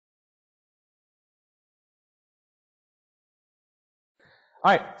All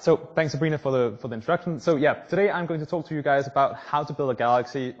right, so thanks Sabrina for the introduction. So yeah, today I'm going to talk to you guys about how to build a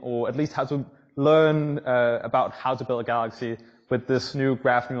galaxy, or at least how to learn about how to build a galaxy with this new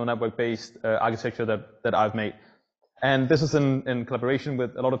graph neural network based architecture that I've made. And this is in collaboration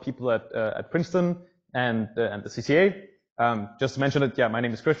with a lot of people at Princeton and the CCA. Just to mention it, yeah, my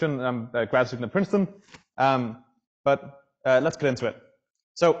name is Christian. I'm a grad student at Princeton. But let's get into it.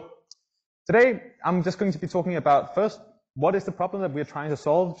 So today I'm just going to be talking about first, what is the problem that we're trying to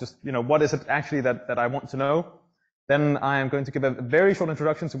solve? Just, what is it actually that I want to know? Then I am going to give a very short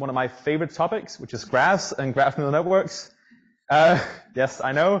introduction to one of my favorite topics, which is graphs and graph neural networks. Yes,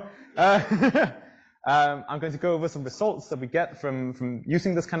 I know. I'm going to go over some results that we get from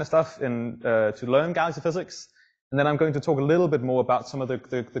using this kind of stuff to learn galaxy physics. And then I'm going to talk a little bit more about some of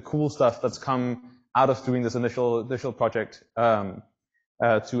the cool stuff that's come out of doing this initial project to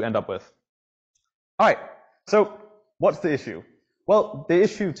end up with. All right, so what's the issue? Well, the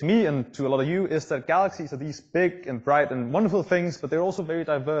issue to me and to a lot of you is that galaxies are these big and bright and wonderful things, but they're also very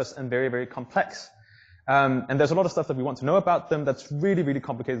diverse and very, very complex. And there's a lot of stuff that we want to know about them that's really, really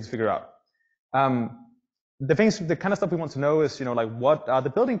complicated to figure out. The kind of stuff we want to know is, like, what are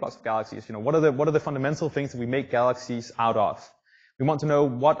the building blocks of galaxies? What are the fundamental things that we make galaxies out of? We want to know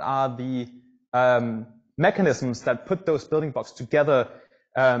what are the mechanisms that put those building blocks together,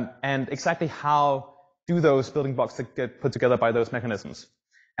 and exactly how do those building blocks get put together by those mechanisms.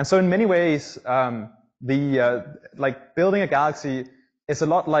 And so in many ways, like building a galaxy is a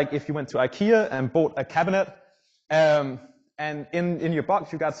lot like if you went to IKEA and bought a cabinet, and in your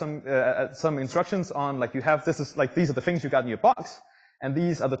box you got some instructions on, like, these are the things you got in your box, and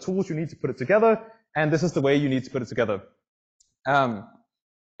these are the tools you need to put it together, and this is the way you need to put it together.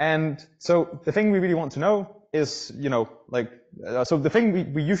 And so the thing we really want to know is, so the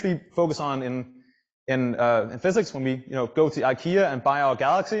thing we usually focus on in physics when we go to IKEA and buy our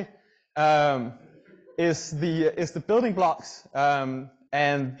galaxy is the building blocks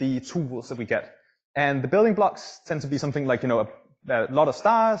and the tools that we get. And the building blocks tend to be something like a lot of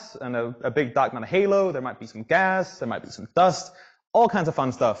stars and a big dark matter halo. There might be some gas, there might be some dust, all kinds of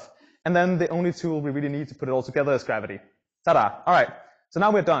fun stuff. And then the only tool we really need to put it all together is gravity. Ta-da! All right, so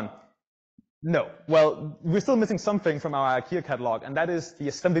now we're done. No, well, we're still missing something from our IKEA catalog, and that is the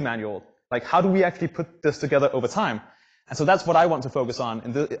assembly manual. Like, how do we actually put this together over time? And so that's what I want to focus on.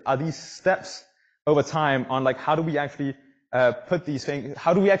 And are these steps over time on, like, how do we actually put these things?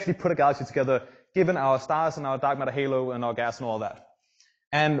 How do we actually put a galaxy together, given our stars and our dark matter halo and our gas and all that?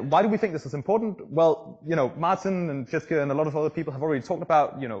 And why do we think this is important? Well, Martin and Jespersen and a lot of other people have already talked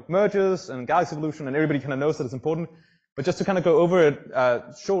about, mergers and galaxy evolution, and everybody kind of knows that it's important. But just to kind of go over it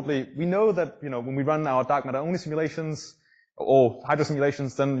shortly, we know that when we run our dark matter only simulations or hydro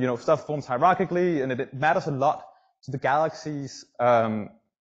simulations, then stuff forms hierarchically, and it matters a lot to the galaxies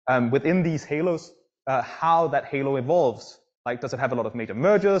within these halos, how that halo evolves. Like, does it have a lot of major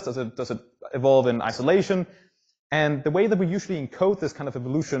mergers? Does it evolve in isolation? And the way that we usually encode this kind of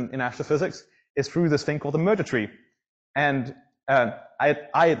evolution in astrophysics is through this thing called the merger tree. And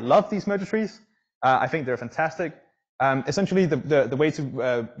I love these merger trees. I think they're fantastic. Essentially, the way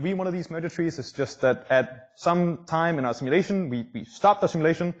to read one of these merger trees is just that at some time in our simulation, we stopped the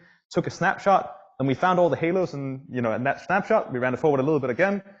simulation, took a snapshot, and we found all the halos, and in that snapshot, we ran it forward a little bit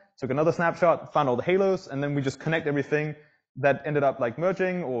again, took another snapshot, found all the halos, and then we just connect everything that ended up like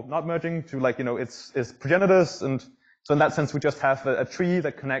merging or not merging to its progenitors. And so in that sense, we just have a tree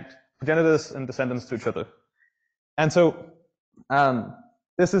that connect progenitors and descendants to each other. And so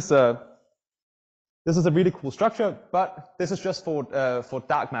this is a really cool structure, but this is just for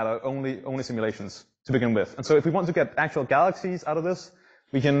dark matter only simulations to begin with. And so if we want to get actual galaxies out of this,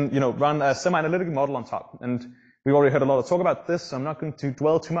 we can run a semi-analytic model on top. And we've already heard a lot of talk about this, so I'm not going to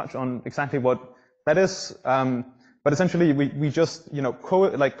dwell too much on exactly what that is. But essentially, we just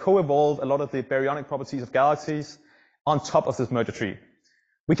co-evolve a lot of the baryonic properties of galaxies on top of this merger tree.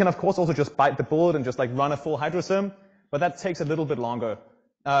 We can of course also just bite the bullet and just run a full hydrosim, but that takes a little bit longer.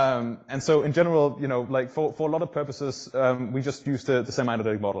 And so in general, for a lot of purposes, we just use the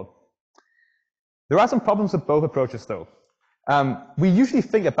semi-analytic model. There are some problems with both approaches though. We usually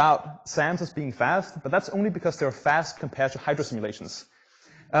think about SAMs as being fast, but that's only because they're fast compared to hydro simulations.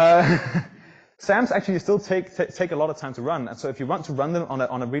 SAMs actually still take a lot of time to run, and so if you want to run them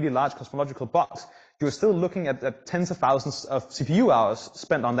on a really large cosmological box, you're still looking at tens of thousands of CPU hours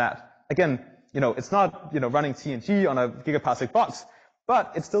spent on that. Again, it's not running TNT on a gigaparsec box,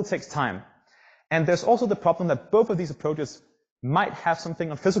 but it still takes time. And there's also the problem that both of these approaches might have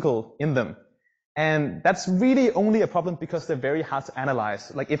something physical in them. And that's really only a problem because they're very hard to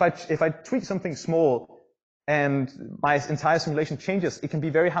analyze. Like if I tweak something small, and my entire simulation changes, it can be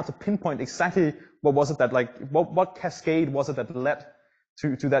very hard to pinpoint exactly what was it that, like, what cascade was it that led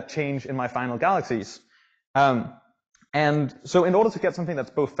to that change in my final galaxies. And so in order to get something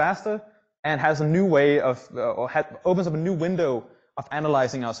that's both faster and has a new way of, opens up a new window of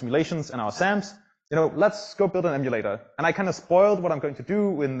analyzing our simulations and our SAMs, let's go build an emulator. And I kind of spoiled what I'm going to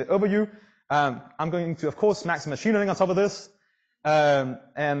do in the overview. I'm going to, of course, smack some machine learning on top of this. And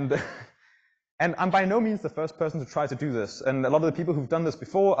I'm by no means the first person to try to do this. And a lot of the people who've done this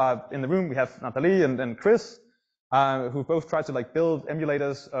before are in the room. We have Nathalie and Chris, who both tried to build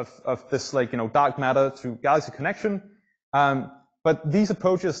emulators of this dark matter to galaxy connection. But these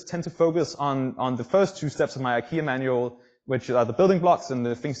approaches tend to focus on the first two steps of my IKEA manual, which are the building blocks and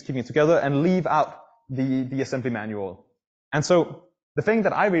the things keeping it together, and leave out the assembly manual. And so the thing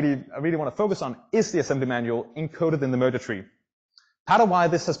that I really want to focus on is the assembly manual encoded in the merger tree. Part of why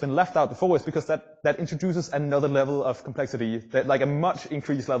this has been left out before is because that introduces another level of complexity, like a much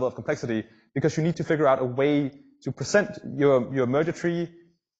increased level of complexity, because you need to figure out a way to present your merger tree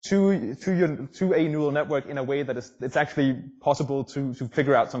to a neural network in a way that it's actually possible to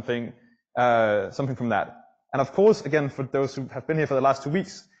figure out something from that. And of course, again, for those who have been here for the last 2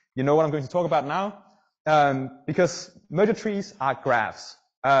 weeks, you know what I'm going to talk about now, because merger trees are graphs.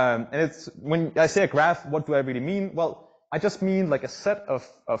 And when I say a graph, what do I really mean? Well, I just mean like a set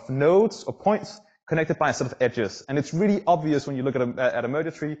of nodes or points connected by a set of edges. And it's really obvious when you look at a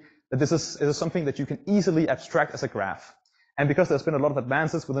merger tree that this is something that you can easily abstract as a graph. And because there's been a lot of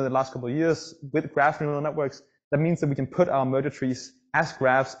advances within the last couple of years with graph neural networks, that means that we can put our merger trees as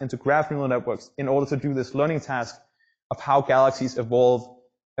graphs into graph neural networks in order to do this learning task of how galaxies evolve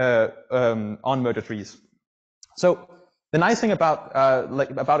on merger trees. So the nice thing about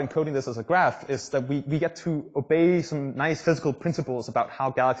encoding this as a graph is that we get to obey some nice physical principles about how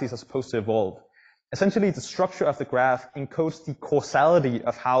galaxies are supposed to evolve. Essentially, the structure of the graph encodes the causality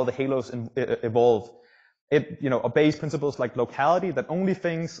of how the halos evolve. It obeys principles like locality, that only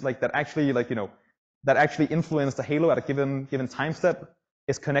things that actually influence the halo at a given time step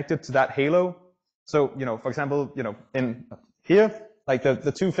is connected to that halo. So for example, in here, like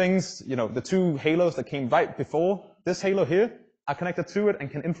the two things, the two halos that came right before this halo here are connected to it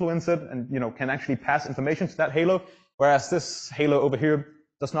and can influence it and can actually pass information to that halo, whereas this halo over here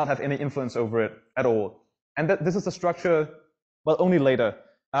does not have any influence over it at all. And this is the structure, well, only later.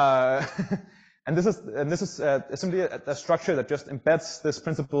 And this is simply a structure that just embeds this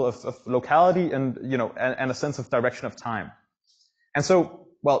principle of locality and and a sense of direction of time. And so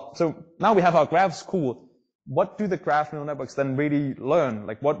now we have our graphs. Cool. What do the graph neural networks then really learn?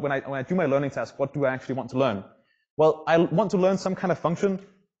 Like when I do my learning task, what do I actually want to learn? Well, I want to learn some kind of function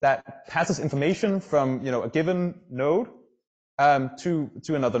that passes information from a given node to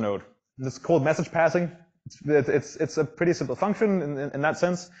another node. It's called message passing. It's a pretty simple function in that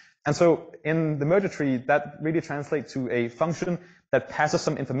sense. And so in the merger tree, that really translates to a function that passes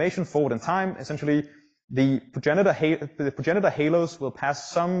some information forward in time. Essentially, the progenitor halos will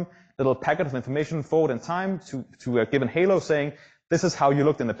pass some little packet of information forward in time to a given halo, saying this is how you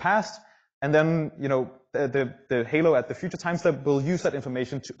looked in the past. And then the halo at the future time step will use that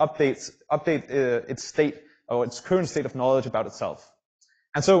information to update its state or its current state of knowledge about itself.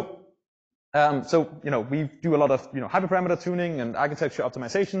 And so we do a lot of hyperparameter tuning and architecture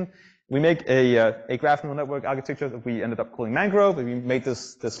optimization. We make a graph neural network architecture that we ended up calling Mangrove. We made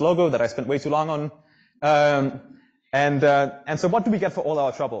this logo that I spent way too long on. And so what do we get for all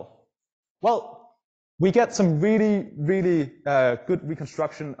our trouble? Well, we get some really good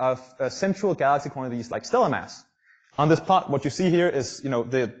reconstruction of central galaxy quantities like stellar mass. On this plot, what you see here is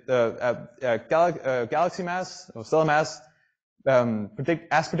the galaxy mass or stellar mass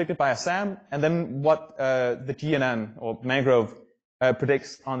as predicted by a SAM, and then what the GNN or Mangrove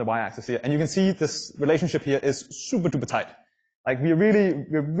predicts on the y-axis here. And you can see this relationship here is super duper tight. Like we're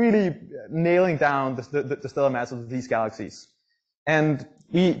really nailing down the stellar mass of these galaxies. And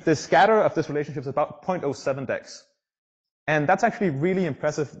the scatter of this relationship is about 0.07 dex. And that's actually really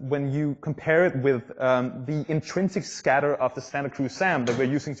impressive when you compare it with the intrinsic scatter of the Santa Cruz SAM that we're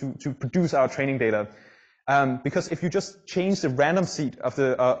using to produce our training data. Because if you just change the random seed of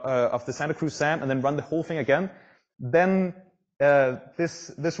the Santa Cruz SAM and then run the whole thing again, then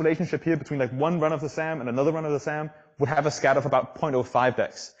this relationship here between like one run of the SAM and another run of the SAM would have a scatter of about 0.05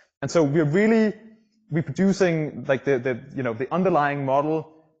 dex. And so we're really reproducing like the underlying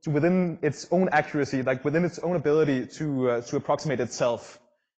model to within its own accuracy, like within its own ability to approximate itself.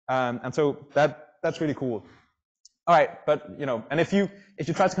 And so that's really cool. All right, but and if you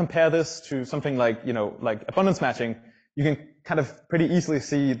try to compare this to something like like abundance matching, you can kind of pretty easily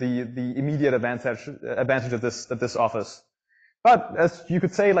see the immediate advantage that this offers. But as you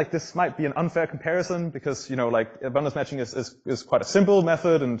could say, like this might be an unfair comparison because like abundance matching is quite a simple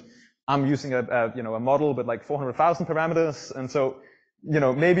method, and I'm using a model with like 400,000 parameters, and so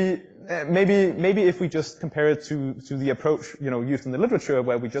maybe if we just compare it to the approach used in the literature,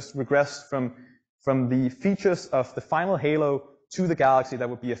 where we just regress from the features of the final halo to the galaxy, that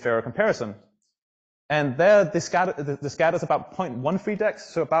would be a fairer comparison. And there, the scatter is about 0.13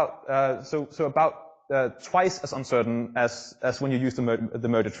 dex, so about twice as uncertain as when you use the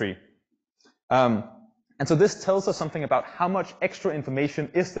merger tree. And so this tells us something about how much extra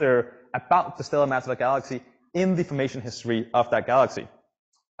information is there about the stellar mass of a galaxy in the formation history of that galaxy.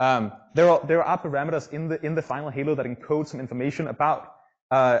 There are parameters in the final halo that encode some information about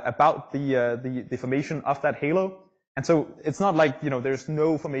the formation of that halo. And so it's not like there's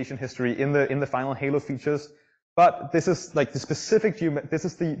no formation history in the final halo features, but this is like the specific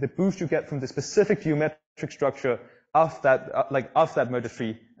the boost you get from the specific geometric structure of that merger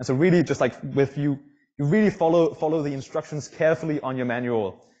tree. And so really just like with you really follow the instructions carefully on your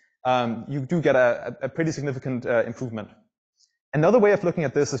manual, you do get a pretty significant improvement. Another way of looking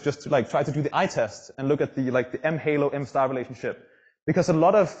at this is just to like try to do the eye test and look at the M halo M star relationship. Because a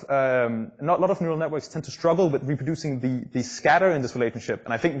lot of neural networks tend to struggle with reproducing the scatter in this relationship.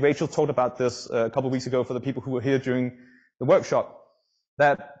 And I think Rachel talked about this a couple of weeks ago for the people who were here during the workshop,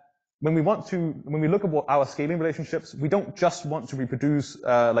 that when we look at our scaling relationships, we don't just want to reproduce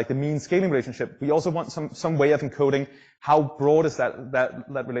like the mean scaling relationship. We also want some way of encoding how broad is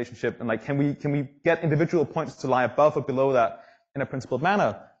that relationship, and like can we get individual points to lie above or below that in a principled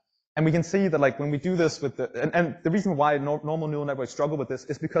manner. And we can see that like when we do this with and the reason why normal neural networks struggle with this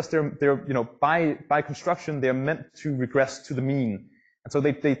is because they're by construction they're meant to regress to the mean, and so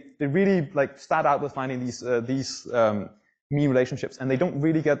they really like start out with finding these mean relationships, and they don't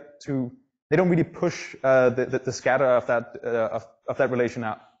really push the scatter of that relation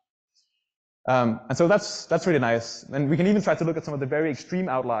out. And so that's really nice. And we can even try to look at some of the very extreme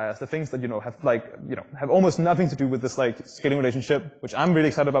outliers, the things that have almost nothing to do with this like scaling relationship, which I'm really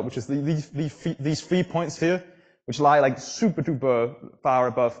excited about, which is these 3 points here, which lie like super duper far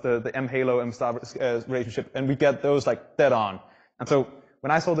above the M halo M star relationship, and we get those like dead on. And so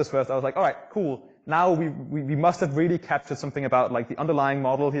when I saw this first, I was like, all right, cool. Now we must have really captured something about like the underlying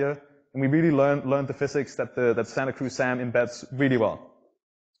model here, and we really learned the physics that Santa Cruz SAM embeds really well.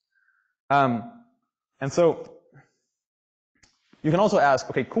 And so you can also ask,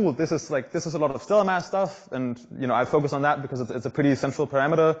 okay, cool, this is a lot of stellar mass stuff, and I focus on that because it's a pretty central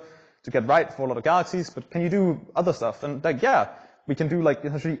parameter to get right for a lot of galaxies, but can you do other stuff? And like, yeah, we can do like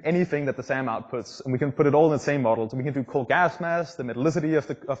essentially anything that the SAM outputs, and we can put it all in the same model. So we can do cold gas mass, the metallicity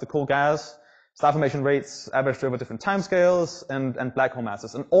of the cold gas, star formation rates averaged over different timescales, and black hole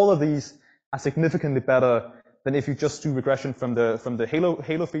masses. And all of these are significantly better than if you just do regression from the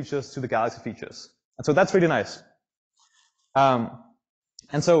halo features to the galaxy features. And so that's really nice. And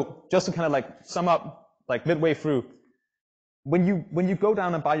so just to kind of like sum up like midway through, when you go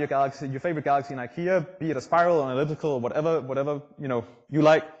down and buy your favorite galaxy in IKEA, be it a spiral or elliptical or whatever you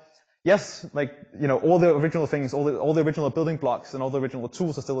like, yes, like all the original things, all the original building blocks and all the original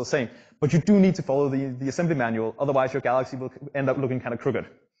tools are still the same, but you do need to follow the assembly manual, otherwise your galaxy will end up looking kind of crooked.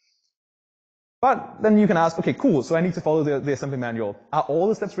 But then you can ask, okay, cool, so I need to follow the assembly manual. Are all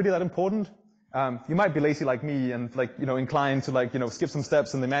the steps really that important? You might be lazy like me and like, inclined to like, skip some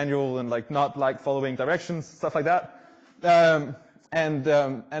steps in the manual and like not like following directions, stuff like that. And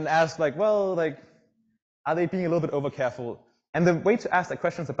ask like, well, like, are they being a little bit over careful? And the way to ask that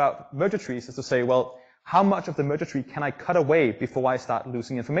questions about merger trees is to say, well, how much of the merger tree can I cut away before I start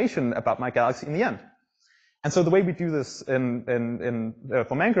losing information about my galaxy in the end? And so the way we do this for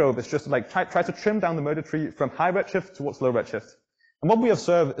Mangrove is just to like try to trim down the merger tree from high redshift towards low redshift. And what we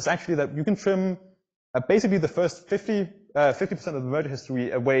observe is actually that you can trim basically the first 50% of the merger history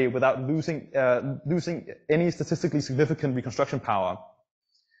away without losing any statistically significant reconstruction power.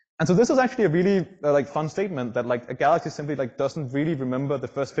 And so this is actually a really like fun statement that like a galaxy simply like doesn't really remember the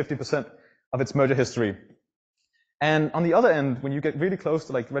first 50% of its merger history. And on the other end, when you get really close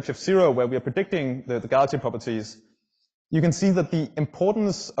to like redshift 0, where we are predicting the galaxy properties, you can see that the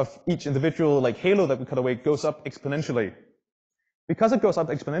importance of each individual like halo that we cut away goes up exponentially. Because it goes up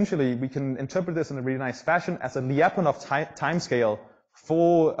exponentially, we can interpret this in a really nice fashion as a Lyapunov timescale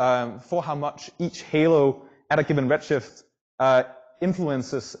for how much each halo at a given redshift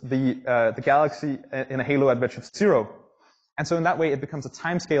influences the galaxy in a halo at redshift 0. And so in that way, it becomes a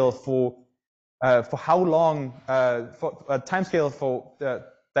timescale for how long, for a timescale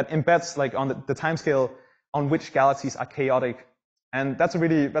that embeds like on the timescale on which galaxies are chaotic. And that's a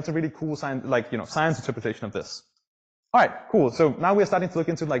really cool science interpretation of this. All right, cool. So now we're starting to look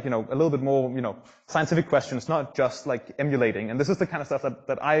into like, a little bit more, scientific questions, not just like emulating. And this is the kind of stuff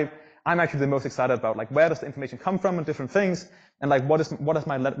that I'm actually the most excited about. Like, where does the information come from and different things? And like, what has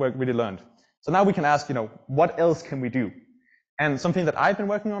my network really learned? So now we can ask, what else can we do? And something that I've been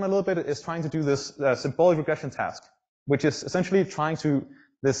working on a little bit is trying to do this symbolic regression task, which is essentially trying to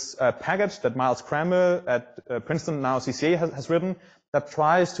this package that Miles Cranmer at Princeton, now CCA, has written, that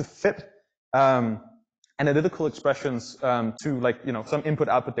tries to fit analytical expressions to like, some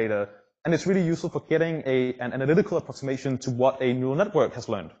input-output data. And it's really useful for getting an analytical approximation to what a neural network has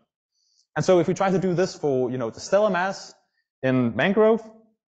learned. And so if we try to do this for, the stellar mass in mangrove,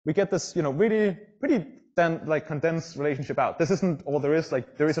 we get this, really pretty then like condensed relationship out. This isn't all there is.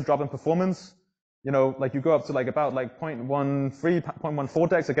 Like, there is a drop in performance. Like you go up to like about like 0.13, 0.14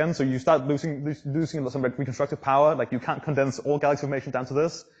 dex again, so you start losing some reconstructive power. Like, you can't condense all galaxy information down to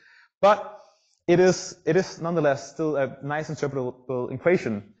this. But it is nonetheless still a nice interpretable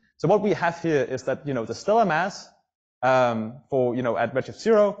equation. So what we have here is that, the stellar mass for, at redshift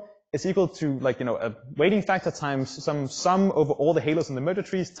 0 is equal to like, a weighting factor times some sum over all the halos in the merger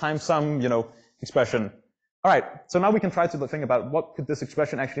trees times some, expression. All right, so now we can try to think about what could this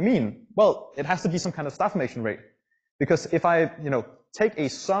expression actually mean. Well, it has to be some kind of star formation rate. Because if I, take a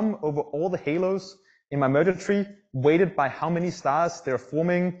sum over all the halos in my merger tree, weighted by how many stars they're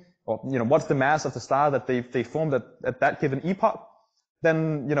forming, or, what's the mass of the star that they formed at that given epoch,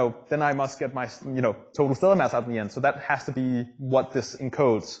 then, then I must get my, total stellar mass out in the end. So that has to be what this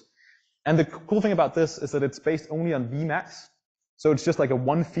encodes. And the cool thing about this is that it's based only on Vmax. So it's just like a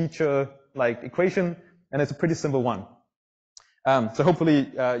one feature like equation, and it's a pretty simple one. So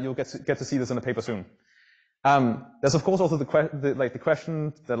hopefully you'll get to see this in a paper soon. There's of course also the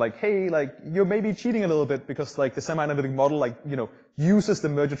question that like, hey, like you're maybe cheating a little bit because like the semi-analytic model like, uses the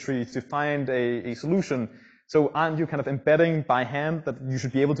merger tree to find a solution. So aren't you kind of embedding by hand that you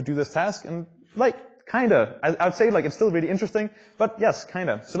should be able to do this task? And like, kinda. I would say like it's still really interesting, but yes,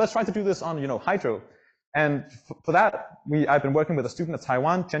 kinda. So let's try to do this on, hydro. And for that, I've been working with a student at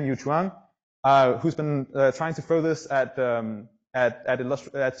Taiwan, Chen-Yu Chuang, who's been trying to throw this at TNG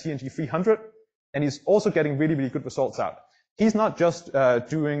 300, and he's also getting really, really good results out. He's not just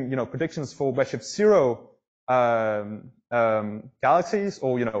doing, predictions for redshift 0 galaxies,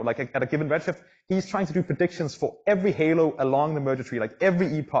 or like at a given redshift. He's trying to do predictions for every halo along the merger tree, like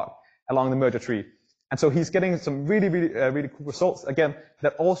every epoch along the merger tree. And so he's getting some really, really, really cool results again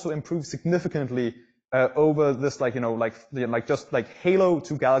that also improve significantly over this, like just like halo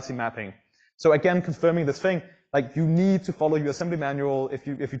to galaxy mapping. So again, confirming this thing, like you need to follow your assembly manual. If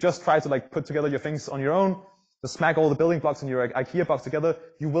you just try to like put together your things on your own, to smack all the building blocks in your IKEA box together,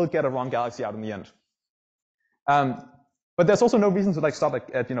 you will get a wrong galaxy out in the end. But there's also no reason to like stop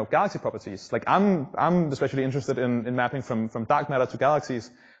at galaxy properties. Like I'm especially interested in mapping from dark matter to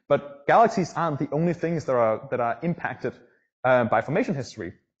galaxies. But galaxies aren't the only things that are impacted by formation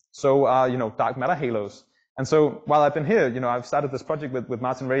history. So dark matter halos. And so while I've been here, I've started this project with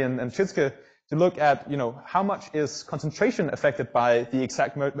Martin Ray and Chitske to look at how much is concentration affected by the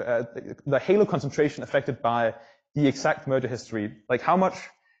exact the halo concentration affected by the exact merger history. Like how much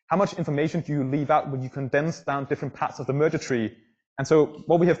information do you leave out when you condense down different parts of the merger tree? And so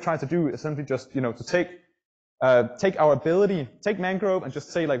what we have tried to do is simply just to take our ability, take mangrove and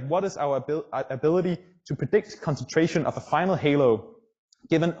just say like, what is our ability to predict concentration of a final halo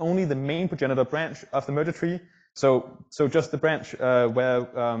given only the main progenitor branch of the merger tree? So just the branch where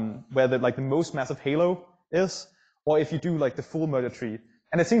the most massive halo is, or if you do like the full merger tree.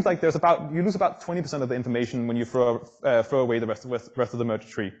 And it seems like you lose about 20% of the information when you throw away the rest of the merger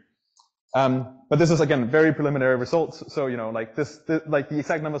tree. But this is again very preliminary results, so like the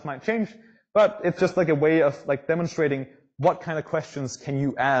exact numbers might change. But it's just like a way of like demonstrating what kind of questions can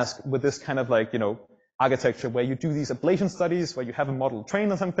you ask with this kind of like, architecture where you do these ablation studies, where you have a model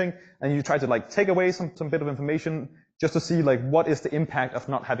trained on something, and you try to like take away some bit of information just to see like what is the impact of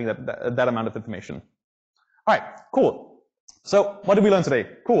not having that amount of information. All right, cool. So what did we learn today?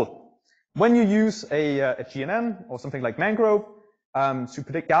 Cool. When you use a GNN or something like mangrove to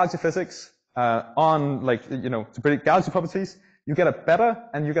predict galaxy physics on like, to predict galaxy properties, you get a better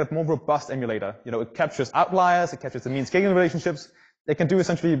and you get a more robust emulator. It captures outliers, it captures the mean scaling relationships. It can do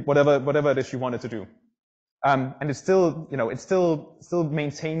essentially whatever it is you want it to do. And it still, it still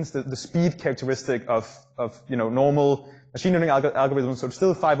maintains the speed characteristic of normal machine learning algorithms. So it's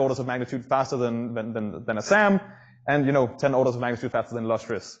still 5 orders of magnitude faster than a SAM, and 10 orders of magnitude faster than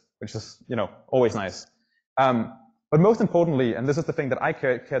Illustris, which is always nice. But most importantly, and this is the thing that I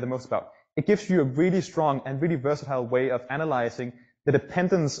care the most about, it gives you a really strong and really versatile way of analyzing the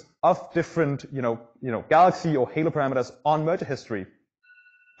dependence of different, galaxy or halo parameters on merger history.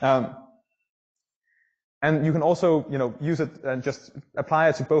 And you can also, use it and just apply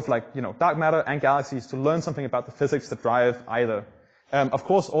it to both dark matter and galaxies to learn something about the physics that drive either. Of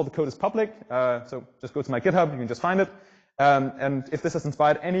course, all the code is public, so just go to my GitHub, you can just find it. And if this has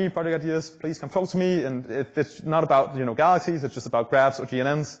inspired any project ideas, please come talk to me. And if it's not about, galaxies, it's just about graphs or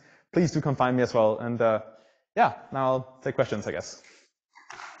GNNs, please do come find me as well. And yeah, now I'll take questions, I guess.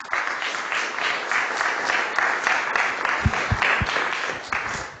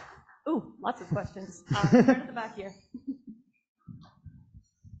 Ooh, lots of questions. Right at the back here.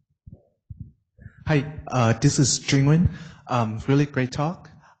 Hi, this is Jingwen. Really great talk.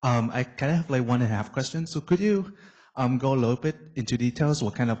 I kind of have like 1.5 questions. So could you go a little bit into details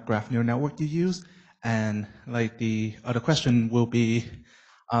what kind of graph neural network you use? And like the other question will be,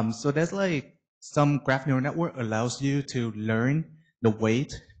 so there's like some graph neural network allows you to learn the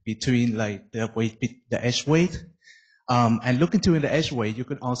weight between like the edge weight. And looking into the edge weight, you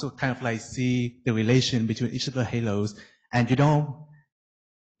can also kind of like see the relation between each of the halos. And you don't,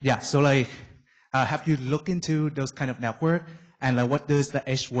 yeah, so like, have you looked into those kind of network? And like, what does the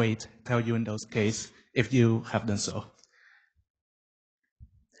edge weight tell you in those cases, if you have done so?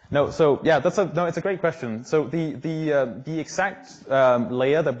 No, so yeah, it's a great question. So the exact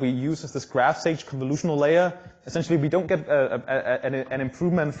layer that we use is this graph stage convolutional layer. Essentially, we don't get an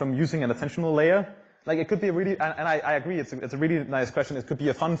improvement from using an attentional layer. Like it could be a really, and I agree, it's a really nice question. It could be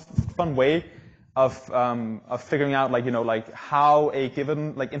a fun way of figuring out how a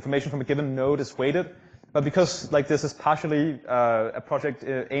given information from a given node is weighted. But because this is partially a project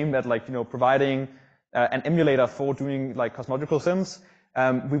aimed at providing an emulator for doing cosmological sims,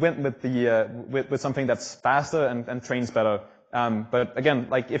 we went with with something that's faster and trains better. But again,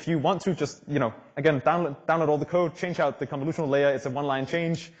 if you want to just again download all the code, change out the convolutional layer. It's a one-line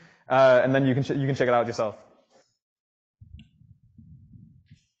change. And then you can check it out yourself.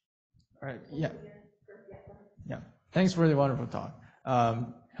 All right. Yeah. Thanks for the wonderful talk.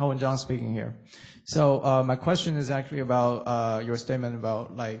 Helen John speaking here. So my question is actually about your statement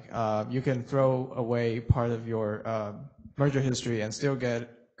about you can throw away part of your merger history and still get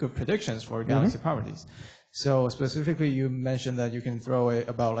good predictions for galaxy properties. So specifically, you mentioned that you can throw away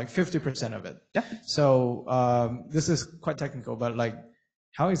about 50% of it. Yeah. So this is quite technical, but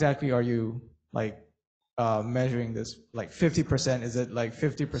how exactly are you measuring this? 50%, is it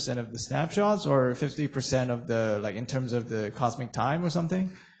 50% of the snapshots or 50% of the in terms of the cosmic time or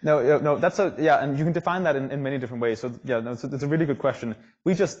something? No, that's and you can define that in many different ways. So yeah, no, it's a really good question.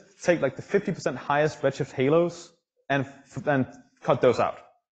 We just take the 50% highest redshift halos and cut those out.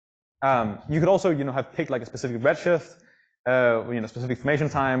 You could also have picked a specific redshift, specific formation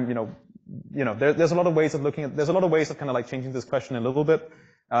time. There's a lot of ways of looking at. There's a lot of ways of kind of changing this question a little bit.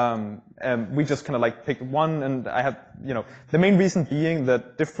 And we just kind of picked one, and I have the main reason being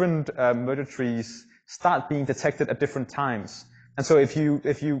that different merger trees start being detected at different times. And so if you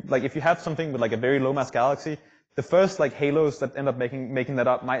have something with a very low mass galaxy, the first halos that end up making that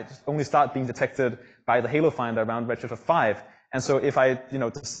up might only start being detected by the halo finder around redshift of 5. And so if I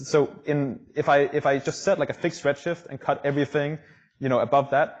just set a fixed redshift and cut everything above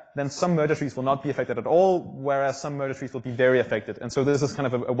that, then some merger trees will not be affected at all, whereas some merger trees will be very affected. And so this is kind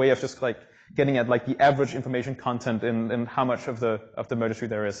of a way of just getting at the average information content in how much of the merger tree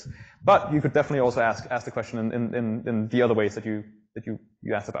there is. But you could definitely also ask the question in the other ways that you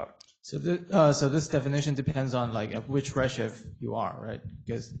asked about. So this definition depends on at which redshift you are, right?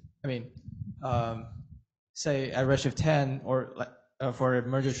 Because I mean, say at redshift 10 or for a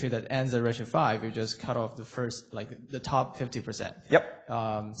merger tree that ends at redshift 5, you just cut off the first, the top 50%.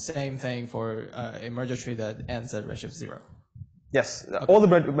 Yep. Same thing for a merger tree that ends at redshift 0. Yes. Okay. All the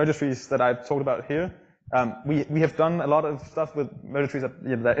merger trees that I've talked about here, we have done a lot of stuff with merger trees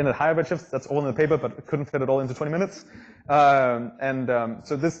that end at higher redshifts. That's all in the paper, but couldn't fit it all into 20 minutes.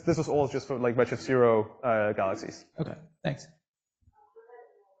 So this was all just for redshift 0 galaxies. Okay. Thanks.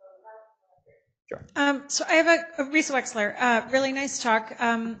 Sure. So I have a Risa Wexler, really nice talk.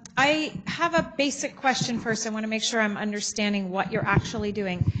 I have a basic question first. I want to make sure I'm understanding what you're actually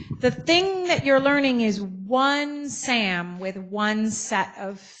doing. The thing that you're learning is one SAM with one set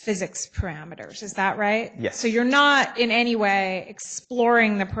of physics parameters. Is that right? Yes. So you're not in any way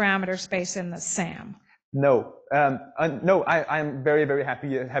exploring the parameter space in the SAM. No. No. I'm very, very happy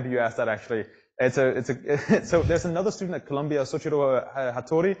you asked that. Actually, so there's another student at Columbia, Soichiro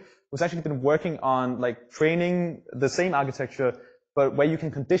Hattori, who's actually been working on training the same architecture, but where you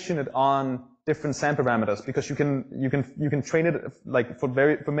can condition it on different SAM parameters, because you can train it like for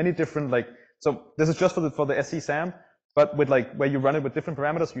many different, like, so this is just for the SC SAM, but with like where you run it with different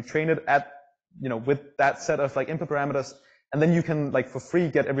parameters, you train it at, with that set of like input parameters, and then you can like for free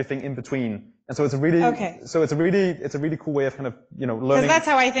get everything in between. And so it's a really it's a really cool way of kind of learning. Because that's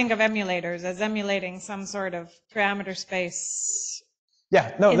how I think of emulators, as emulating some sort of parameter space.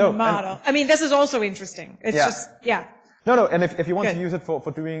 Yeah, in the model. I mean, this is also interesting. It's just No, and if you want to use it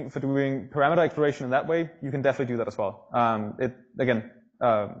for doing parameter exploration in that way, you can definitely do that as well.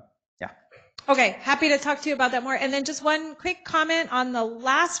 Okay, happy to talk to you about that more. And then just one quick comment on the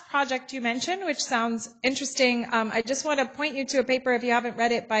last project you mentioned, which sounds interesting. I just want to point you to a paper, if you haven't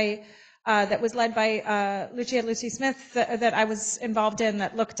read it, that was led by Lucy Smith that I was involved in,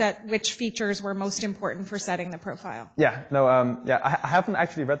 that looked at which features were most important for setting the profile. I haven't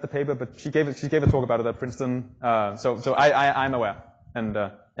actually read the paper, but she gave a talk about it at Princeton. So I'm aware, and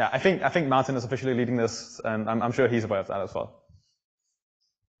I think Martin is officially leading this, and I'm sure he's aware of that as well.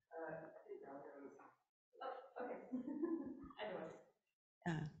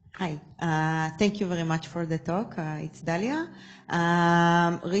 Hi, thank you very much for the talk. It's Dalia.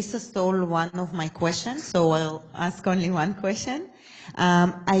 Risa stole one of my questions, so I'll ask only one question.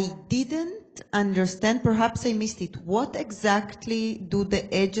 I didn't understand, perhaps I missed it. What exactly do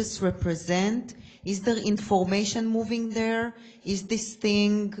the edges represent? Is there information moving there? Is this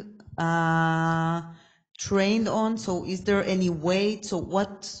thing trained on? So is there any weight? So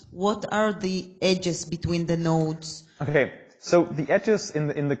what are the edges between the nodes? Okay. So the edges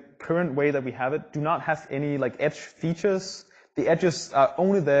in the current way that we have it do not have any like edge features. The edges are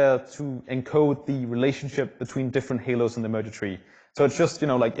only there to encode the relationship between different halos in the merger tree. So it's just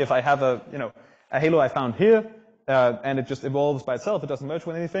like if I have a halo I found here and it just evolves by itself, it doesn't merge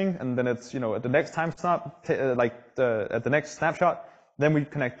with anything, and then it's at the next time snap at the next snapshot, then we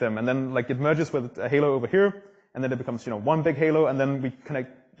connect them, and then like it merges with a halo over here, and then it becomes one big halo, and then we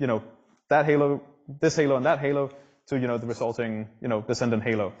connect that halo, this halo, and that halo to the resulting descendant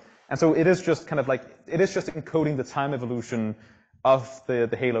halo. And so it is just kind of like it is just encoding the time evolution of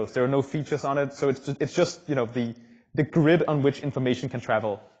the halos. There are no features on it, so it's just the grid on which information can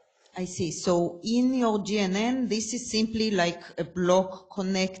travel. I see. So in your GNN, this is simply like a block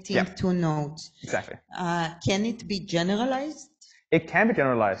connecting two nodes. Exactly. Can it be generalized? It can be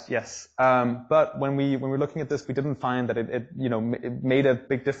generalized, yes. But when we were looking at this, we didn't find that it made a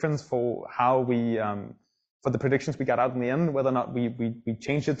big difference for how we for the predictions we got out in the end, whether or not we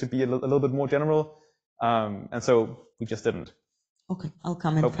changed it to be a little bit more general. And so we just didn't. Okay, I'll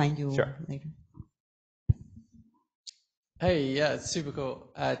come and find you later. Hey, yeah, it's super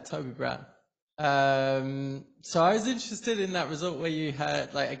cool. Toby Brown. So I was interested in that result where you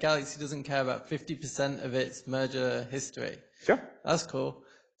had like a galaxy doesn't care about 50% of its merger history. Sure. That's cool.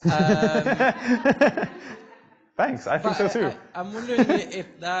 Thanks, I think so too. I'm wondering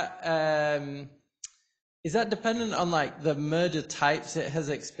if that, is that dependent on like the merger types it has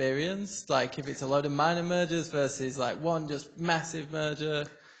experienced? Like if it's a load of minor mergers versus like one just massive merger?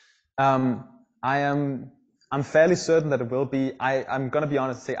 I'm fairly certain that it will be. I'm gonna be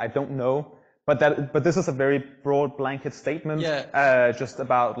honest and say I don't know, but this is a very broad blanket statement. Just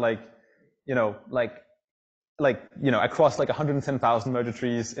about across like 110,000 merger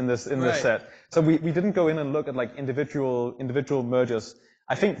trees in this set. So we didn't go in and look at like individual mergers.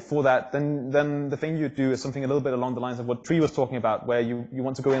 I think for that, then the thing you do is something a little bit along the lines of what Tree was talking about, where you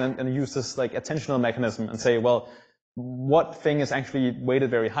want to go in and use this like attentional mechanism and say, well, what thing is actually weighted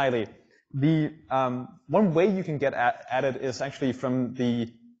very highly? The one way you can get at it is actually from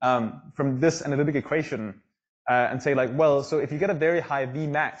this analytic equation and say like, well, so if you get a very high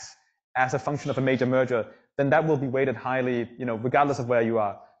Vmax as a function of a major merger, then that will be weighted highly, regardless of where you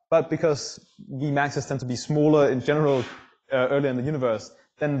are. But because Vmaxes tend to be smaller in general earlier in the universe,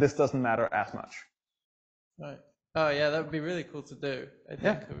 then this doesn't matter as much. Right. Oh yeah, that would be really cool to do. I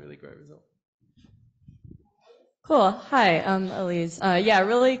think a really great result. Cool. Hi, I'm Elise. Yeah,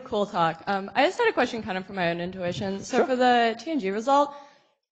 really cool talk. I just had a question kind of from my own intuition. So for the TNG result,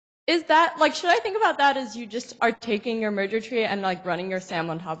 is that, like, should I think about that as you just are taking your merger tree and like running your SAM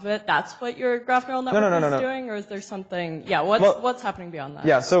on top of it? That's what your graph neural network is doing? Or is there something, what's happening beyond that?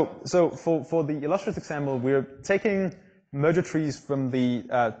 Yeah, so for the illustrative example, we're taking merger trees from the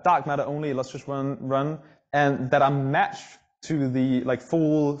dark matter only illustrative run and that are matched to the like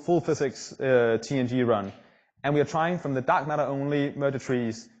full physics TNG run. And we are trying from the dark matter only merger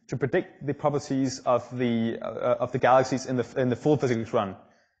trees to predict the properties of the galaxies in the full physics run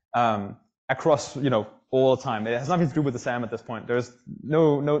across all time. It has nothing to do with the SAM at this point. There's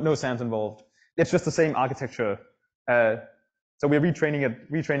no SAMs involved. It's just the same architecture. So we're retraining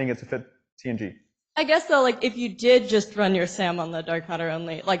it to fit TNG. I guess though, like if you did just run your SAM on the dark matter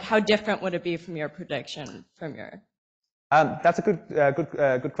only, like how different would it be from your prediction from your? That's a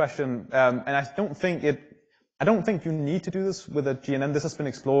good question, and I don't think you need to do this with a GNN. This has been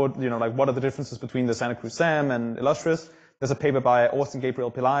explored. You know, like what are the differences between the Santa Cruz SAM and Illustris? There's a paper by Austin Gabriel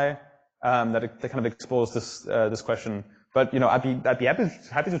Pillai that kind of explores this question. But you know, I'd be happy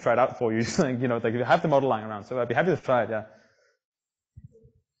to try it out for you. Like, you know, like you have the model lying around, so I'd be happy to try it.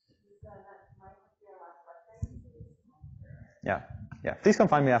 Yeah. Yeah. Please come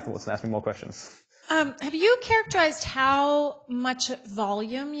find me afterwards and ask me more questions. Have you characterized how much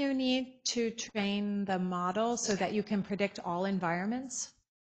volume you need to train the model so that you can predict all environments?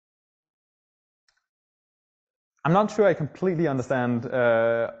 I'm not sure I completely understand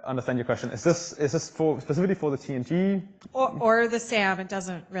your question. Is this specifically for the TNG? Or the SAM? It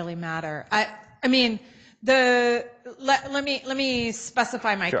doesn't really matter. I mean, let me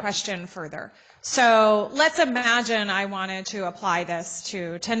specify my question further. So let's imagine I wanted to apply this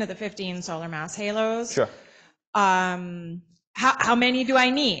to 10 to the 15 solar mass halos. Sure. How many do I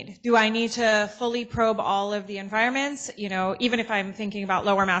need? Do I need to fully probe all of the environments? You know, even if I'm thinking about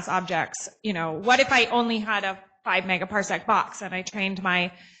lower mass objects, you know, what if I only had a 5 megaparsec box and I trained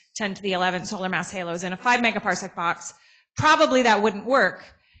my 10 to the 11 solar mass halos in a 5 megaparsec box? Probably that wouldn't work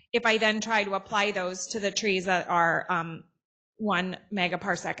if I then try to apply those to the trees that are 1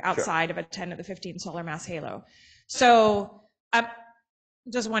 megaparsec outside of a 10 to the 15 solar mass halo. So I'm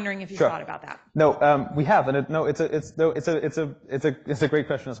just wondering if you thought about that. No, we have, and it's a great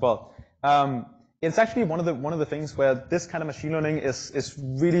question as well. It's actually one of the things where this kind of machine learning is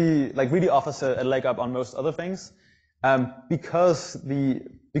really offers a leg up on most other things, because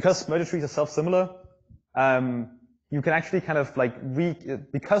merger trees are self-similar. You can actually kind of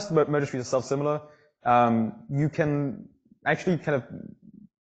because the merger trees are self-similar, you can actually kind of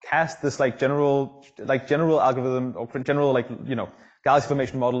cast this general algorithm or general galaxy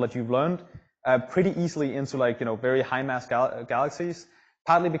formation model that you've learned pretty easily into very high mass galaxies.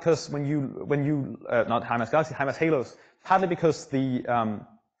 Partly because when you not high mass galaxies, high mass halos. Partly because the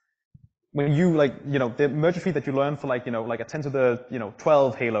when you the merger tree that you learn for a 10 to the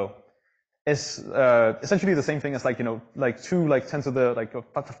 12 halo is essentially the same thing as 2 10 to the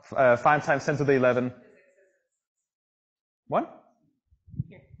 5 times 10 to the 11. What?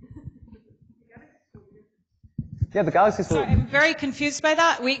 Yeah, the galaxies will... Sorry, I'm very confused by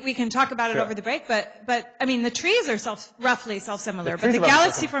that. We can talk about it over the break, but I mean, the trees are roughly self-similar, but the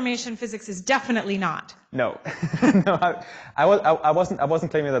galaxy formation physics is definitely not. No, no, I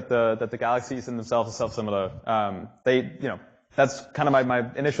wasn't claiming that the galaxies in themselves are self-similar. That's kind of my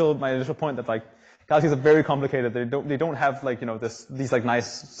initial point, that galaxies are very complicated. They don't have these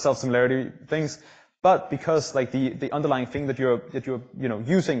nice self-similarity things, but because the underlying thing that you're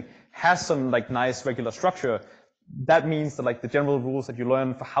using has some nice regular structure. That means that the general rules that you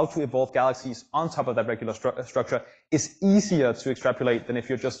learn for how to evolve galaxies on top of that regular structure is easier to extrapolate than if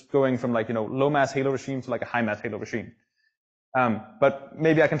you're just going from low mass halo regime to a high mass halo regime. But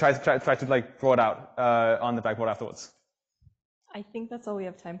maybe I can try to draw it out on the blackboard afterwards. I think that's all we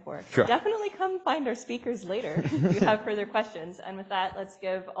have time for. Sure. Definitely come find our speakers later if you have further questions. And with that, let's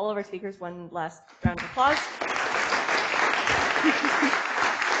give all of our speakers one last round of applause.